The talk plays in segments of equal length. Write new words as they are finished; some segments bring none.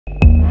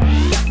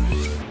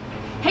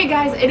Hey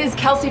guys, it is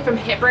Kelsey from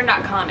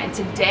Hiitburn.com, and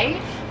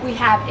today we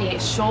have a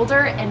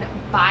shoulder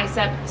and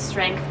bicep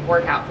strength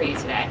workout for you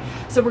today.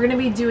 So we're going to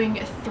be doing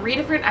 3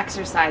 different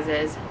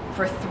exercises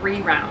for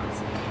 3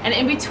 rounds. And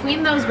in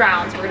between those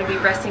rounds, we're going to be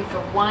resting for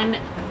 1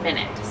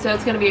 minute. So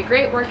it's going to be a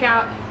great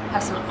workout,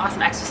 have some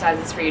awesome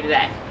exercises for you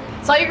today.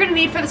 So all you're going to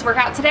need for this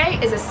workout today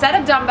is a set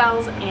of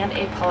dumbbells and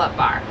a pull-up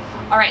bar.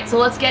 Alright, so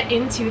let's get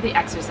into the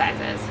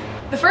exercises.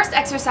 The first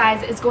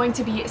exercise is going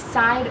to be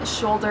side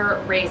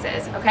shoulder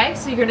raises, okay?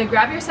 So you're going to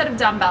grab your set of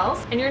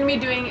dumbbells and you're going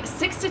to be doing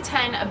 6 to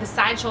 10 of the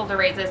side shoulder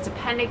raises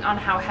depending on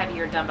how heavy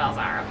your dumbbells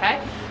are,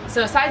 okay?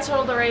 So side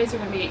shoulder raise,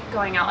 you're going to be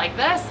going out like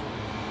this.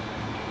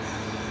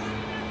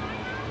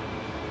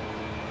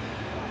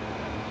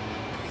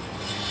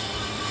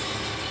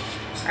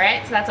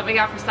 Alright, so that's what we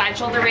got for side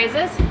shoulder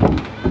raises.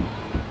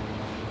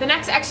 The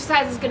next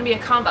exercise is going to be a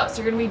combo.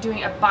 So you're going to be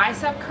doing a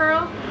bicep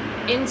curl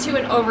into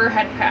an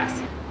overhead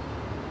press.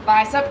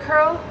 Bicep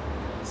curl,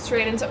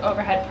 straight into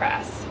overhead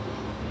press.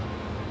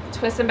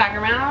 Twist them back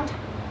around,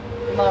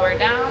 lower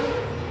down,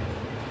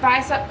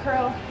 bicep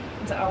curl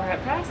into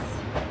overhead press,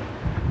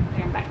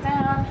 bring them back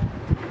down,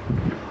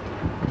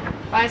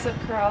 bicep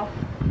curl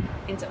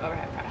into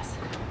overhead press.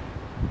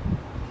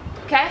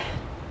 Okay?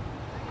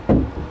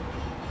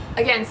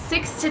 Again,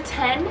 6 to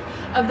 10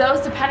 of those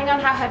depending on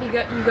how heavy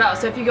you go.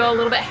 So if you go a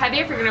little bit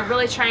heavier, if you're going to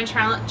really try and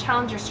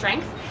challenge your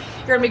strength,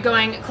 you're going to be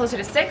going closer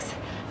to 6.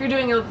 If you're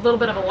doing a little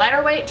bit of a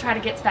lighter weight, try to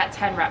get to that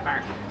 10 rep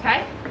mark,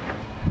 okay?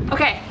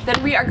 Okay,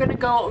 then we are gonna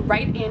go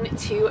right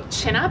into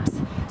chin-ups.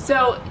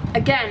 So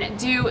again,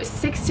 do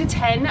 6 to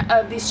 10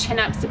 of these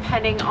chin-ups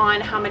depending on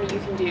how many you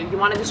can do. You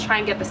wanna just try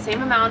and get the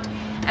same amount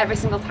every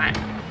single time.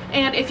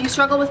 And if you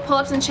struggle with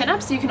pull-ups and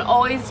chin-ups, you can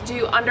always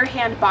do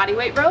underhand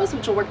bodyweight rows,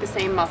 which will work the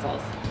same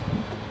muscles.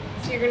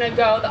 So you're gonna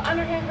go the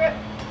underhand grip,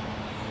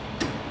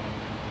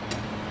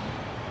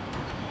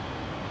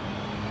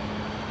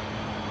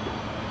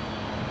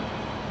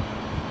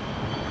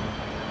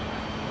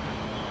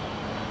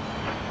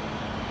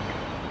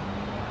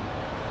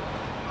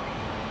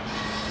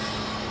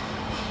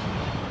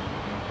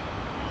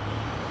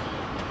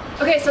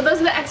 okay, so those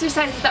are the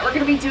exercises that we're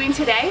going to be doing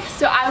today.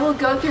 So I will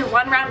go through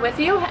 1 round with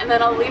you and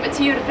then I'll leave it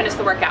to you to finish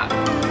the workout.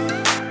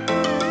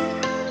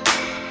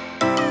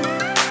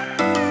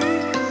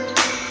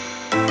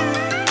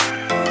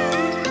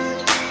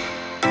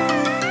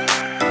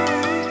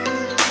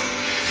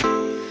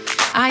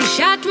 I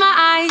shut my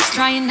eyes,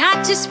 trying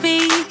not to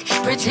speak,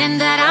 pretend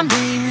that I'm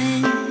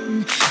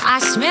dreaming. I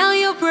smell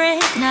your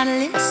breath, not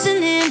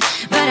listening,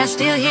 but I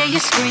still hear you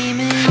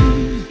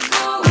screaming.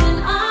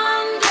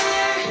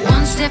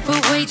 Step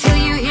away till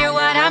you hear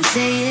what I'm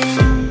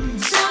saying.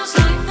 Sounds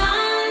like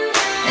thunder,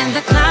 and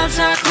the clouds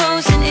are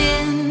closing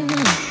in.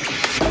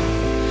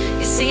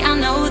 You see, I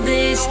know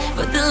this,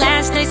 but the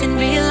last days in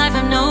real life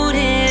I've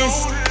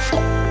noticed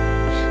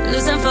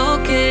losing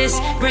focus,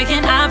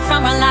 breaking up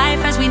from our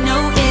life as we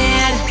know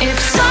it. If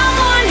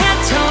someone had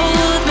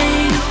told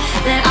me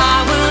that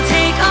I will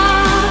take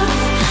off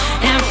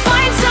and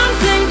find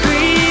something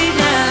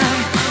greener,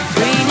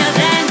 greener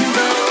than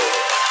gold.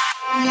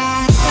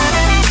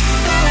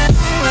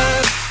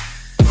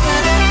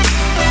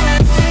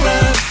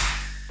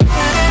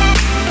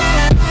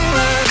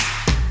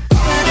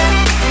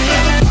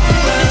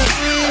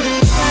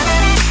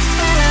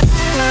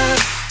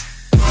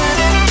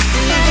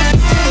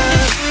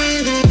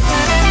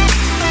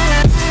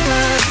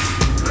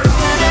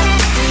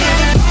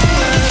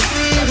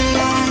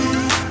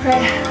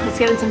 Let's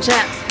get in some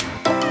chin-ups.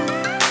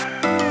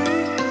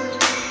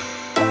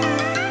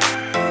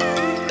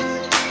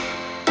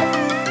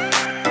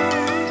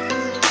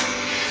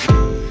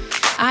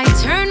 I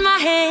turn my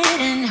head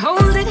and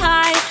hold it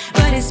high,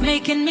 but it's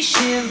making me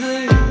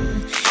shiver.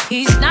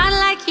 He's not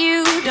like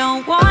you,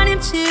 don't want him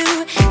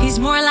to. He's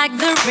more like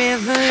the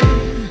river.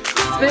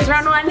 So there's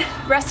round 1,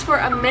 rest for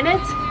a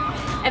minute,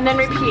 and then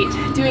repeat,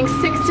 doing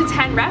 6 to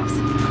 10 reps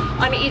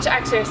on each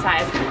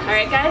exercise.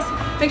 Alright guys,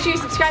 make sure you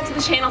subscribe to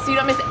the channel so you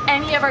don't miss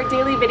any of our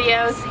daily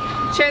videos.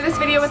 Share this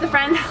video with a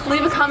friend,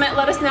 leave a comment,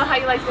 let us know how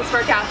you like this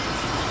workout,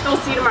 and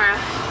we'll see you tomorrow.